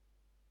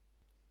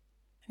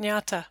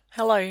Nyata,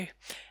 hello.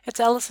 It's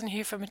Alison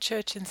here from a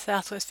church in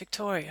southwest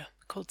Victoria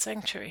called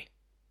Sanctuary.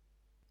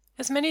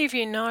 As many of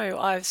you know,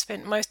 I've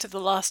spent most of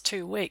the last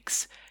 2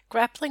 weeks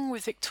grappling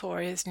with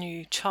Victoria's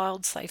new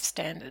child safe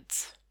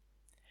standards.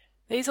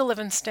 These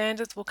 11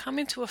 standards will come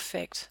into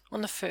effect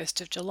on the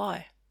 1st of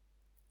July.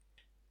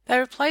 They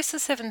replace the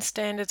 7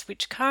 standards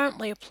which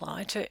currently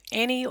apply to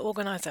any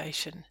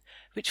organisation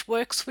which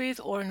works with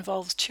or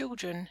involves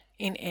children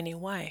in any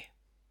way.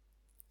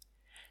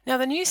 Now,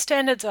 the new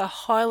standards are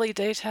highly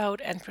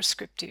detailed and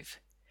prescriptive.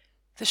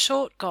 The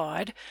short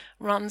guide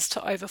runs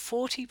to over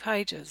 40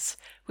 pages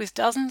with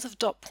dozens of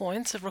dot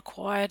points of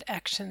required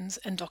actions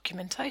and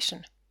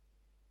documentation.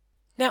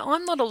 Now,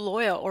 I'm not a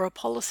lawyer or a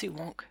policy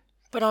wonk,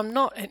 but I'm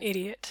not an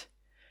idiot.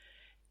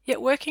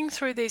 Yet working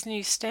through these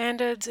new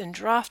standards and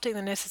drafting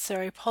the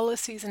necessary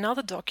policies and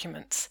other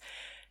documents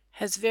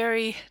has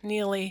very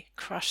nearly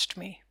crushed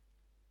me.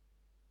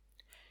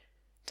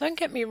 Don't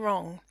get me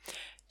wrong,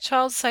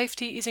 child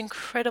safety is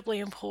incredibly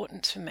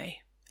important to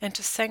me and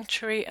to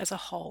Sanctuary as a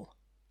whole.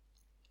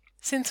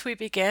 Since we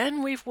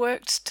began, we've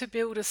worked to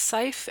build a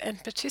safe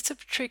and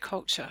participatory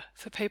culture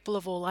for people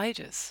of all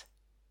ages.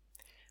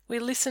 We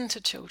listen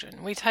to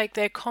children, we take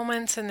their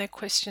comments and their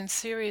questions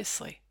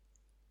seriously.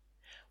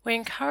 We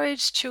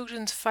encourage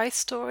children's faith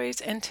stories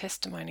and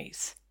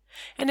testimonies,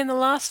 and in the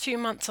last few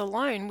months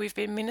alone we've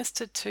been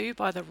ministered to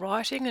by the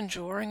writing and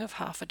drawing of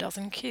half a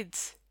dozen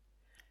kids.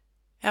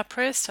 Our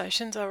prayer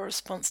stations are a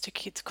response to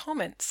kids'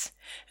 comments,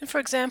 and for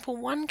example,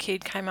 one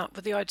kid came up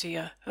with the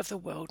idea of the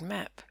world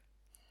map,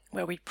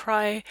 where we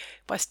pray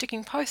by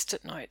sticking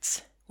post-it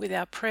notes with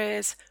our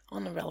prayers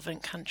on the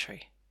relevant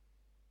country.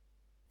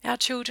 Our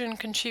children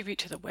contribute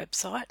to the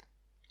website.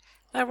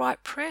 They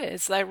write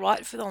prayers, they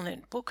write for the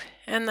Lent book,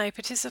 and they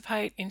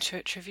participate in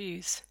church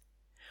reviews.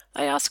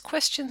 They ask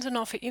questions and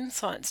offer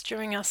insights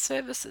during our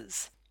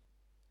services.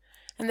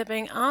 And they're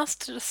being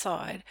asked to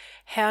decide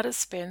how to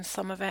spend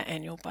some of our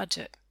annual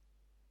budget.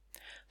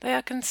 They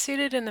are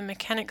considered in the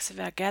mechanics of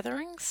our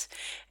gatherings,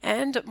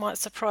 and, it might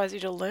surprise you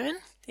to learn,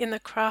 in the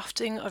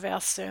crafting of our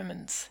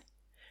sermons.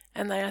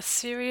 And they are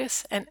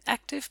serious and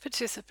active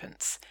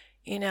participants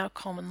in our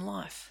common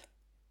life.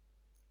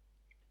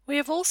 We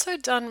have also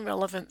done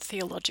relevant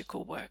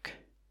theological work.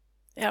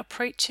 Our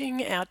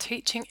preaching, our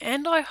teaching,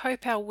 and I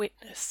hope our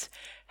witness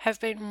have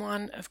been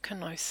one of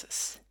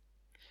kenosis.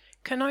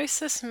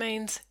 Kenosis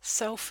means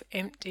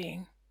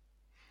self-emptying.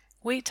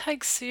 We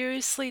take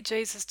seriously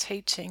Jesus'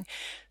 teaching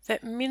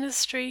that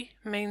ministry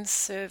means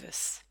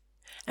service,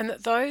 and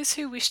that those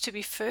who wish to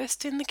be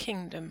first in the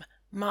kingdom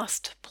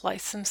must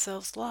place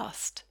themselves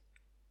last.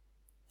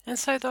 And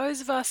so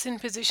those of us in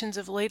positions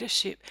of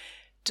leadership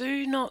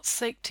do not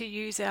seek to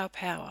use our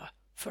power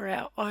for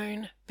our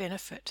own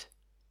benefit.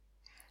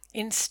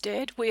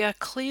 Instead, we are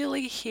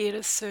clearly here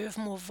to serve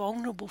more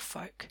vulnerable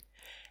folk,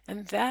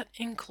 and that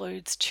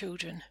includes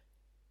children.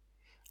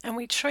 And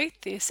we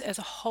treat this as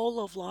a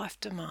whole-of-life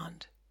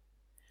demand.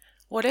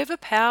 Whatever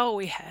power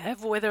we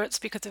have, whether it's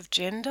because of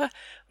gender,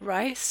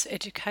 race,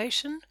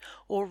 education,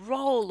 or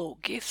role or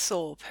gifts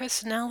or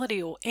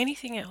personality or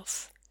anything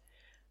else,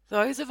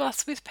 those of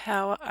us with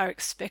power are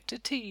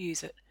expected to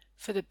use it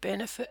for the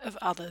benefit of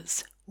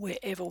others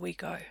wherever we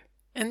go.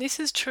 And this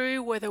is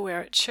true whether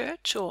we're at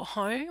church or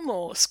home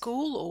or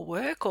school or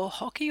work or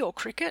hockey or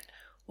cricket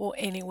or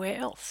anywhere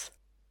else.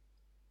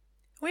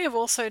 We have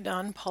also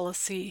done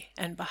policy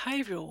and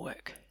behavioural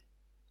work.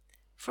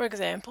 For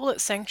example,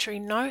 at Sanctuary,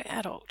 no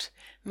adult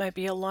may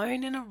be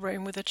alone in a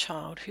room with a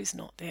child who's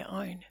not their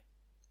own.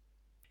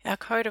 Our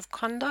code of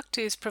conduct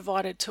is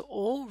provided to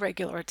all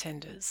regular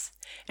attenders,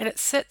 and it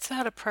sets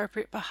out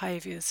appropriate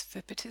behaviours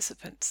for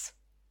participants.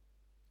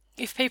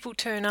 If people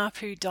turn up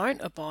who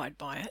don't abide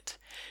by it,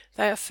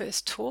 they are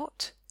first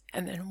taught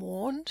and then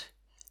warned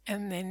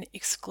and then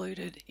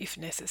excluded if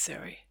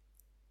necessary.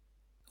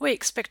 We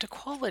expect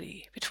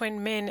equality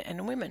between men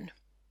and women.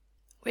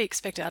 We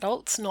expect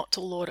adults not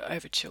to lord it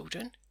over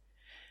children.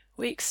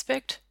 We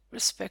expect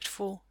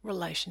respectful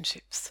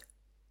relationships.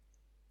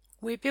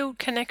 We build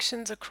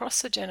connections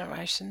across the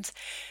generations,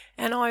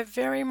 and I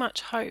very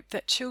much hope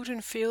that children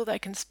feel they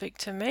can speak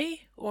to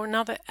me or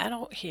another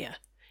adult here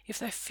if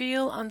they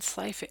feel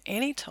unsafe at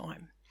any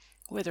time,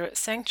 whether at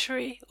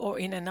Sanctuary or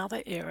in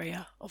another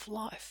area of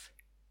life.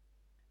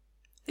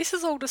 This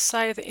is all to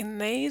say that in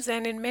these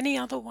and in many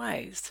other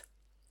ways,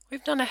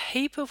 we've done a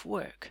heap of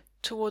work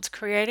towards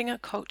creating a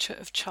culture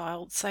of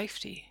child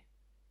safety.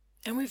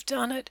 And we've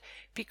done it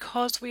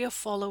because we are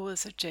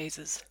followers of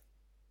Jesus.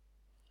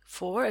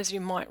 For, as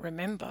you might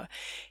remember,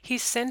 he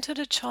centered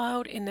a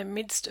child in the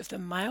midst of the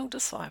male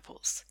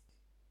disciples,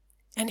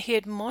 and he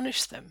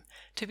admonished them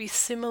to be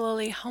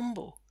similarly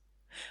humble,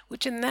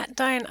 which in that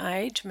day and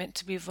age meant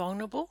to be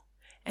vulnerable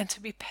and to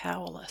be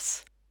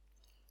powerless.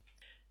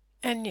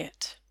 And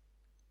yet,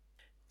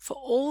 for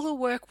all the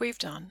work we've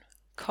done,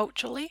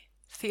 culturally,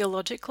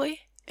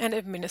 theologically, and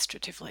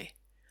administratively,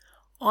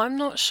 I'm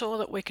not sure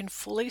that we can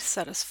fully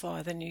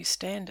satisfy the new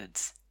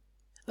standards.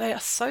 They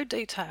are so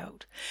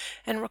detailed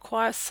and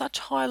require such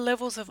high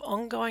levels of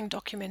ongoing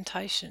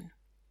documentation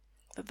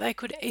that they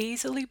could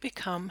easily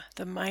become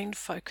the main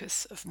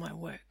focus of my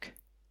work.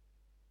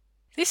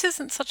 This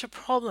isn't such a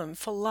problem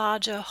for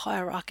larger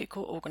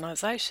hierarchical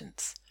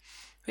organisations,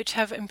 which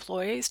have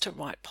employees to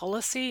write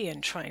policy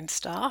and train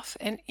staff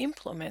and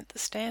implement the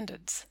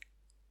standards.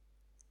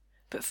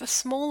 But for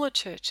smaller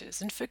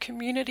churches and for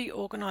community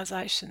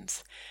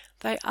organisations,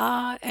 they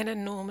are an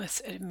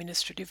enormous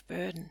administrative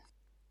burden.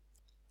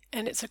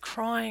 And it's a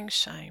crying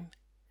shame,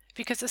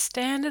 because the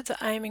standards are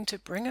aiming to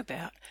bring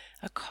about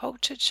a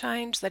culture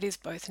change that is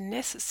both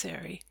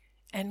necessary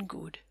and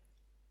good.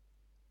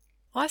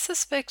 I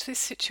suspect this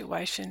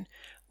situation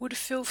would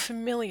feel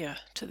familiar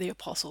to the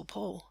Apostle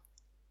Paul.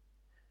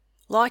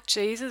 Like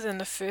Jesus and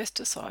the first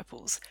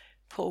disciples,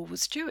 Paul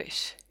was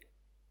Jewish.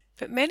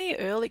 But many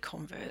early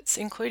converts,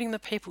 including the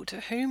people to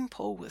whom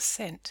Paul was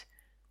sent,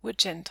 were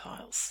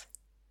Gentiles.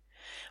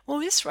 Well,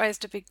 this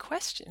raised a big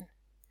question.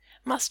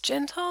 Must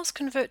Gentiles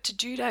convert to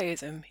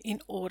Judaism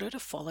in order to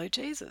follow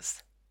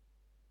Jesus?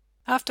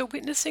 After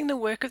witnessing the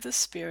work of the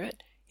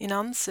Spirit in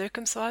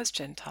uncircumcised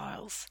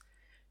Gentiles,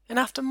 and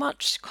after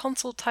much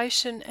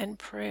consultation and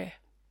prayer,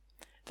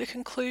 the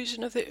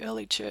conclusion of the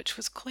early church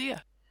was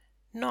clear.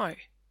 No,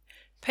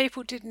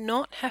 people did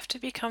not have to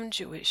become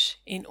Jewish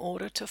in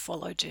order to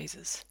follow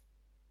Jesus.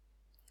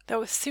 They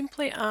were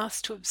simply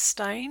asked to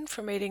abstain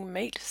from eating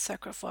meat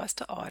sacrificed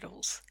to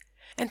idols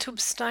and to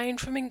abstain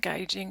from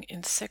engaging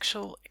in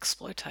sexual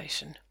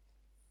exploitation.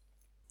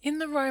 In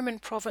the Roman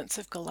province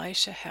of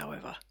Galatia,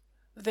 however,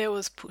 there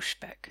was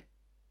pushback.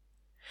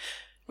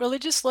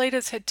 Religious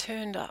leaders had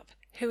turned up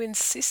who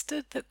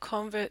insisted that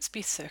converts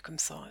be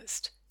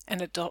circumcised and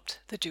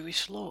adopt the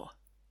Jewish law.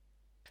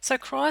 So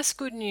Christ's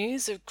good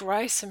news of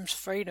grace and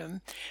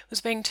freedom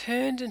was being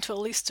turned into a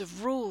list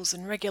of rules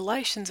and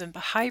regulations and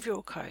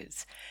behavioural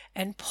codes,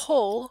 and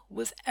Paul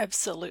was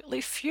absolutely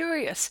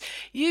furious.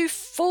 "You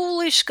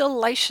foolish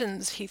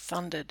Galatians," he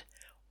thundered,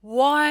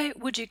 "why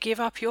would you give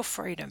up your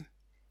freedom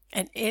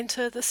and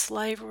enter the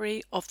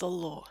slavery of the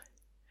law?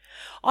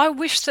 I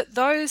wish that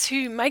those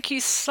who make you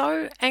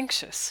so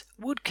anxious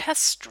would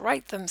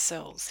castrate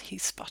themselves," he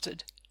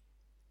sputtered.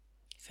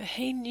 For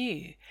he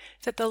knew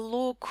that the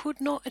law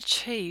could not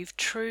achieve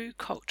true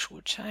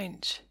cultural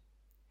change.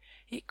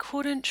 It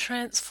couldn't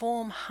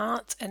transform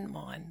hearts and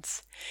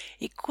minds.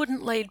 It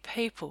couldn't lead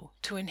people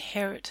to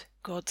inherit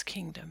God's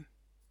kingdom.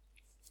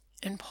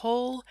 And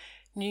Paul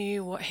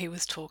knew what he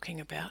was talking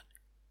about.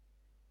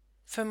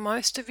 For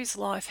most of his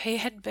life he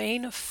had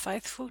been a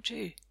faithful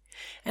Jew,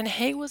 and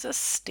he was a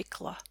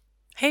stickler.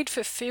 He'd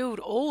fulfilled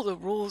all the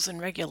rules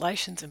and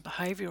regulations and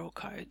behavioural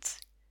codes.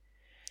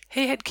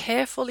 He had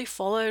carefully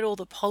followed all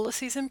the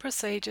policies and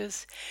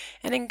procedures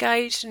and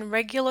engaged in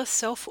regular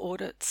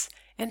self-audits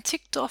and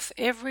ticked off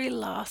every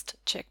last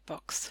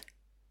checkbox.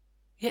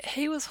 Yet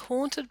he was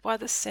haunted by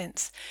the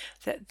sense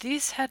that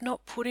this had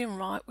not put him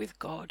right with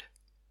God.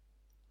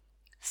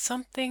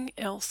 Something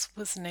else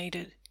was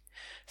needed,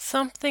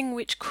 something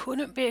which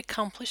couldn't be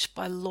accomplished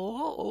by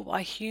law or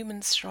by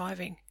human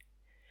striving.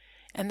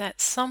 And that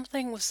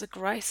something was the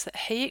grace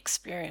that he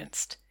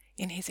experienced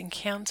in his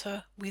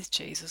encounter with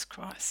Jesus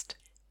Christ.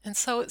 And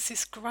so it's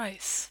this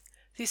grace,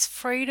 this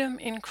freedom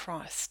in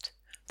Christ,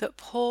 that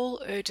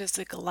Paul urges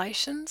the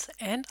Galatians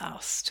and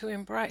us to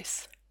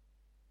embrace.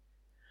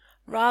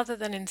 Rather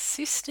than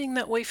insisting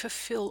that we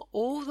fulfill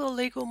all the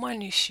legal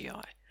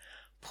minutiae,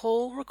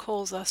 Paul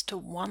recalls us to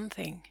one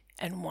thing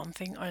and one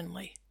thing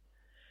only.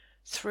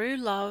 Through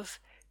love,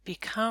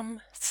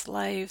 become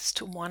slaves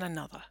to one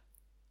another.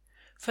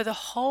 For the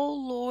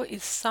whole law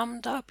is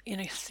summed up in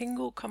a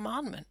single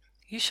commandment.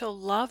 You shall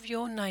love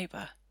your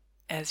neighbour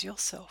as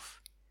yourself.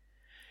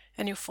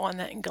 And you'll find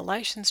that in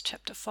Galatians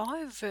chapter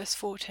 5, verse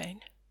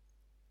 14.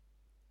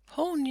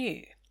 Paul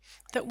knew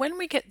that when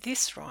we get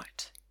this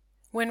right,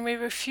 when we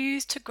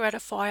refuse to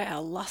gratify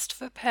our lust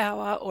for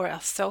power or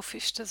our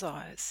selfish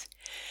desires,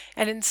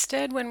 and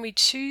instead when we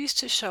choose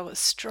to show a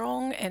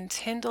strong and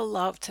tender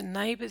love to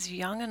neighbours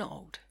young and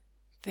old,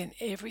 then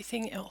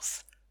everything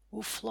else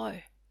will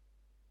flow.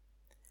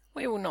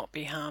 We will not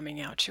be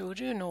harming our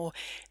children or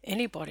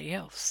anybody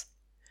else,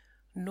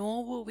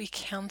 nor will we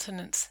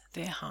countenance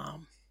their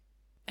harm.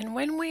 And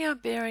when we are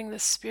bearing the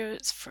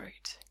Spirit's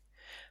fruit,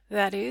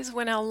 that is,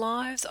 when our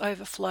lives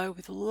overflow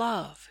with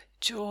love,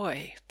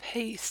 joy,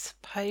 peace,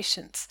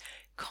 patience,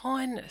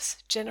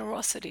 kindness,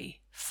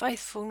 generosity,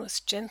 faithfulness,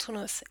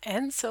 gentleness,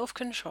 and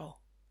self-control,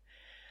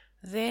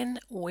 then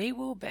we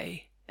will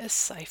be a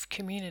safe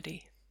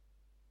community.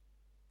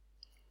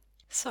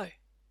 So,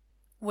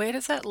 where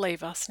does that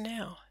leave us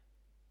now?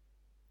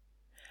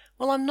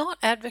 Well, I'm not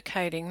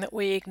advocating that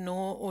we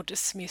ignore or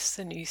dismiss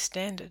the new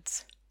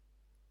standards.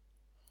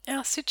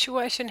 Our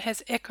situation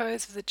has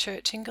echoes of the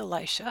church in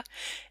Galatia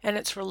and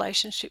its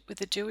relationship with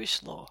the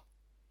Jewish law,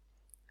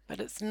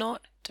 but it's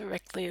not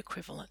directly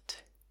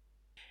equivalent.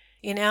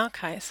 In our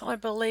case, I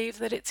believe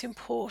that it's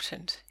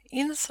important,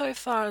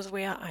 insofar as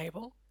we are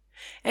able,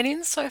 and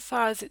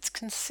insofar as it's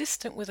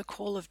consistent with the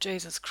call of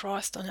Jesus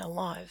Christ on our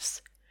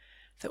lives,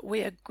 that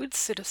we are good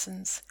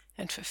citizens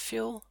and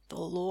fulfill the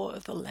law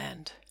of the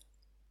land.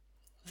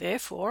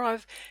 Therefore,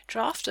 I've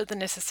drafted the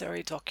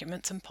necessary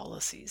documents and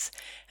policies,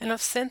 and I've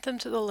sent them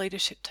to the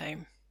leadership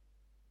team.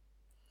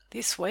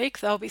 This week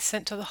they'll be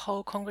sent to the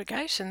whole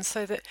congregation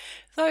so that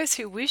those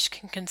who wish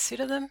can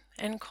consider them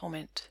and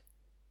comment.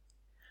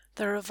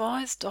 The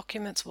revised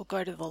documents will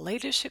go to the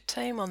leadership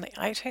team on the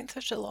 18th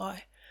of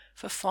July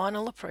for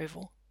final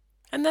approval,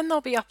 and then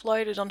they'll be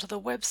uploaded onto the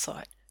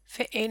website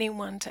for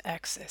anyone to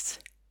access.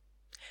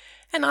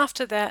 And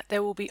after that,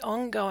 there will be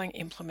ongoing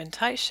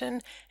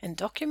implementation and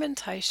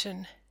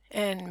documentation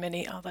and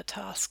many other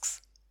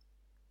tasks.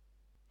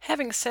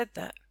 Having said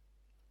that,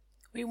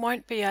 we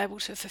won't be able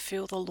to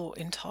fulfill the law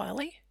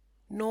entirely,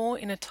 nor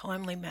in a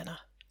timely manner.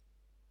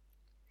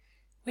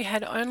 We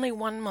had only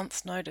 1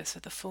 month's notice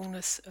of the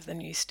fullness of the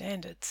new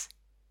standards.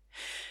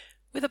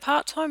 With a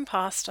part-time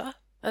pastor,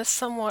 a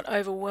somewhat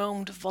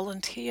overwhelmed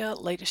volunteer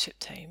leadership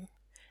team,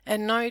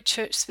 and no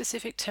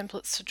church-specific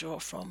templates to draw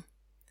from,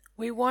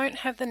 we won't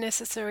have the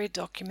necessary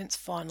documents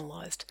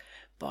finalised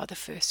by the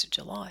 1st of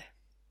July.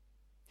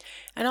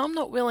 And I'm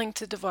not willing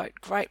to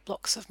devote great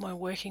blocks of my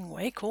working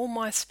week or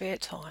my spare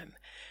time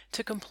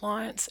to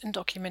compliance and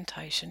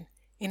documentation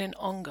in an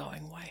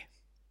ongoing way.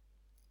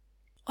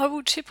 I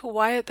will chip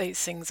away at these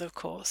things, of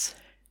course,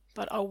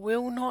 but I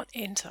will not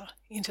enter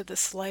into the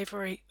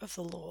slavery of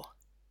the law.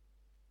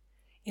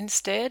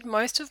 Instead,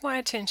 most of my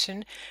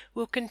attention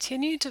will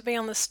continue to be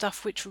on the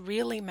stuff which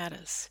really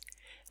matters,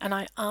 and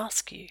I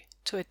ask you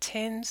to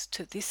attend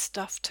to this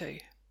stuff too,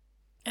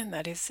 and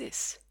that is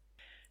this: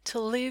 to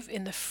live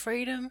in the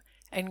freedom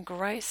and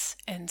grace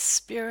and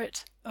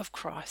spirit of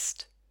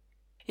Christ.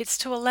 It's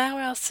to allow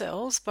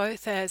ourselves,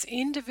 both as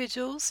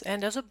individuals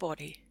and as a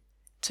body,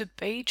 to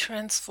be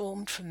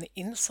transformed from the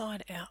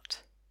inside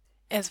out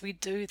as we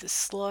do the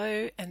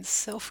slow and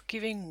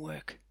self-giving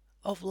work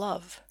of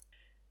love.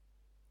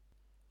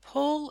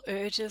 Paul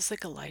urges the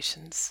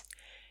Galatians,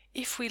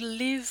 if we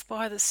live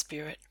by the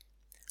Spirit,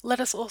 let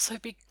us also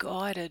be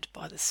guided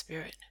by the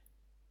Spirit.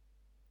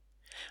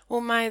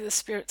 Well, may the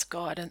Spirit's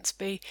guidance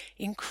be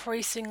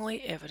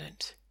increasingly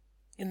evident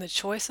in the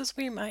choices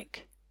we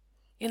make,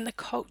 in the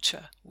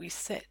culture we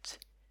set,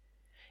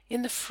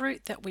 in the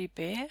fruit that we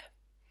bear,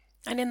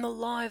 and in the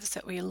lives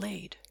that we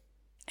lead.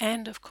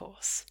 And, of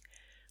course,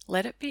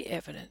 let it be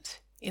evident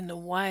in the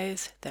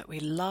ways that we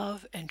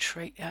love and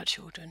treat our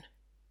children.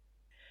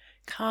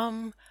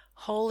 Come,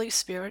 Holy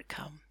Spirit,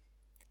 come,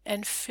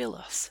 and fill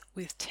us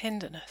with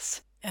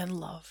tenderness and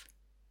love.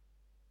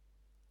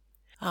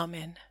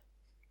 Amen.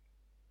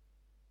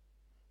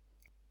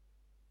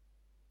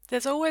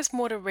 There's always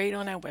more to read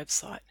on our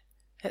website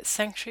at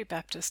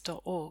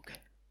sanctuarybaptist.org.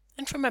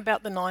 And from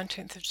about the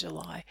 19th of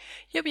July,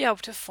 you'll be able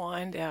to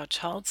find our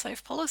child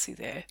safe policy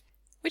there,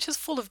 which is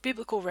full of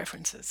biblical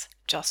references,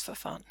 just for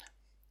fun.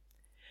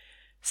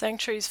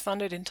 Sanctuary is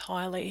funded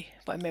entirely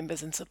by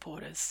members and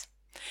supporters.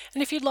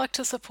 And if you'd like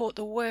to support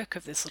the work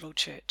of this little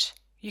church,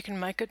 you can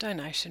make a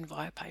donation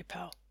via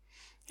PayPal.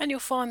 And you'll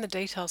find the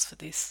details for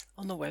this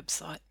on the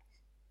website.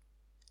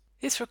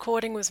 This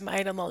recording was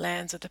made on the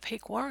lands of the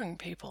Pequotring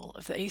people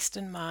of the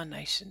Eastern Maar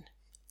Nation,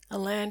 a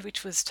land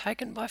which was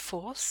taken by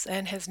force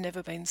and has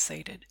never been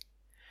ceded,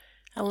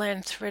 a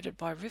land threaded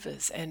by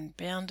rivers and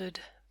bounded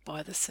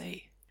by the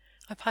sea.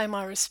 I pay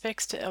my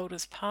respects to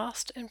elders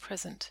past and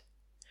present,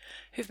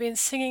 who've been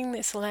singing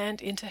this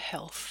land into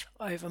health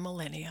over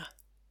millennia.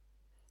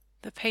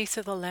 The peace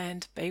of the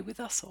land be with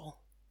us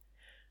all.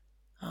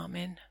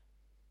 Amen.